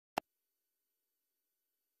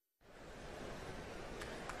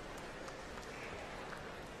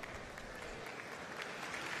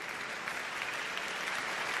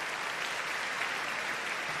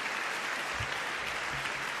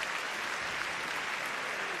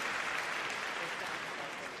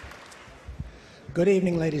Good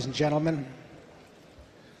evening, ladies and gentlemen,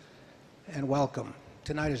 and welcome.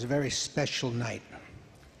 Tonight is a very special night.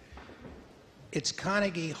 It's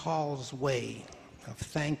Carnegie Hall's way of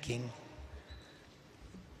thanking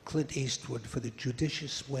Clint Eastwood for the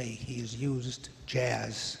judicious way he has used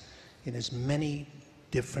jazz in his many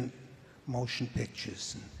different motion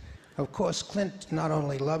pictures. And of course, Clint not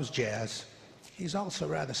only loves jazz, he's also a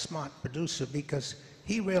rather smart producer because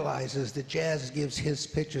he realizes that jazz gives his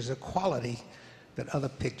pictures a quality that other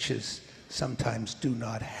pictures sometimes do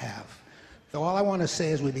not have. So all I want to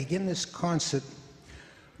say is we begin this concert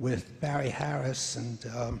with Barry Harris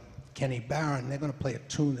and Kenny Barron. They're going to play a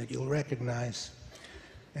tune that you'll recognize.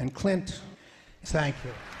 And Clint, thank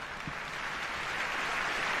you.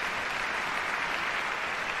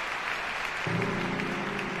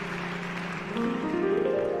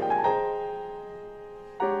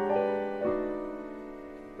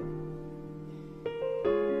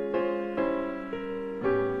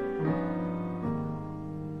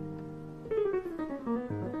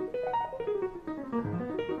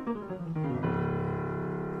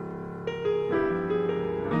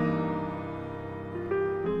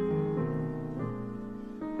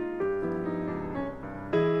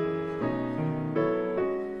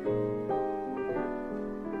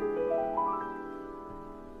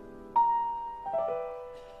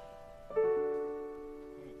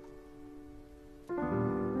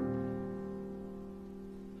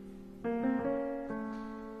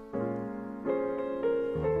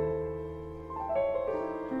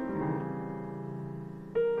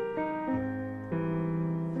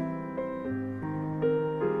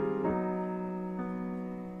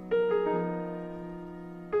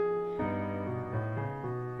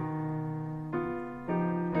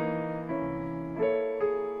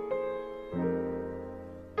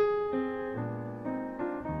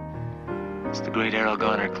 It's the great Errol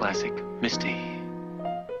Garner classic, Misty.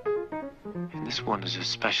 And this one is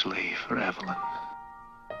especially for Evelyn.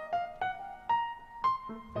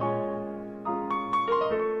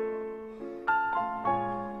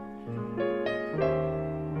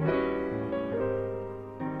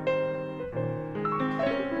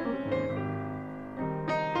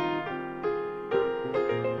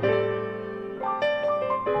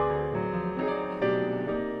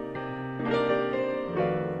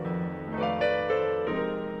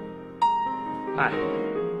 Hi.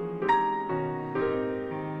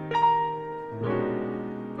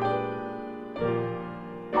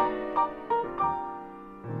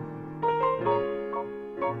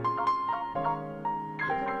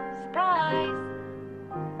 Surprise!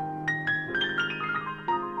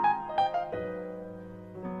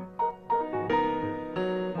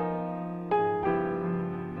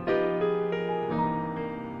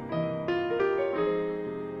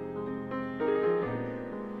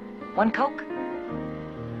 One Coke?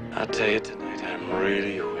 I'll tell you tonight, I'm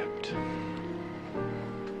really whipped.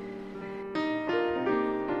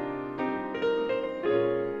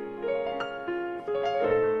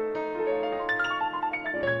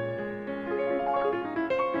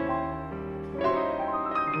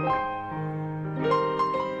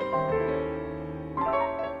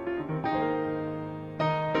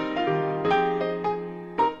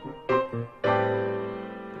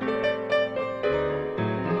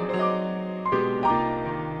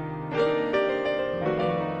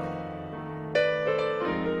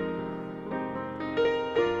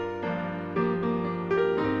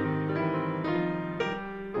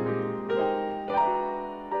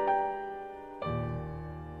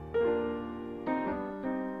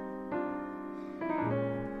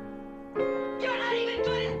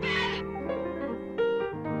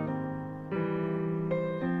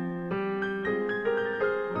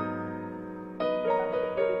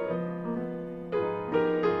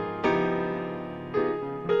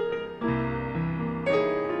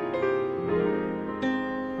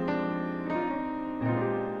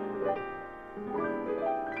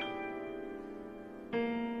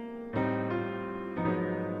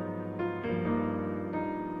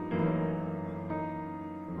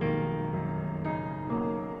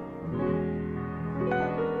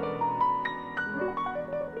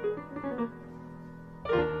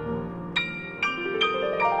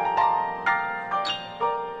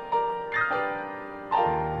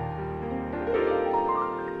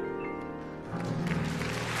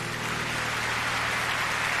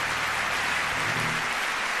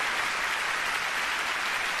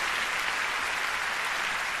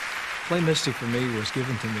 Play Misty for me was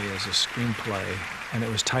given to me as a screenplay, and it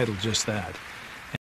was titled just that.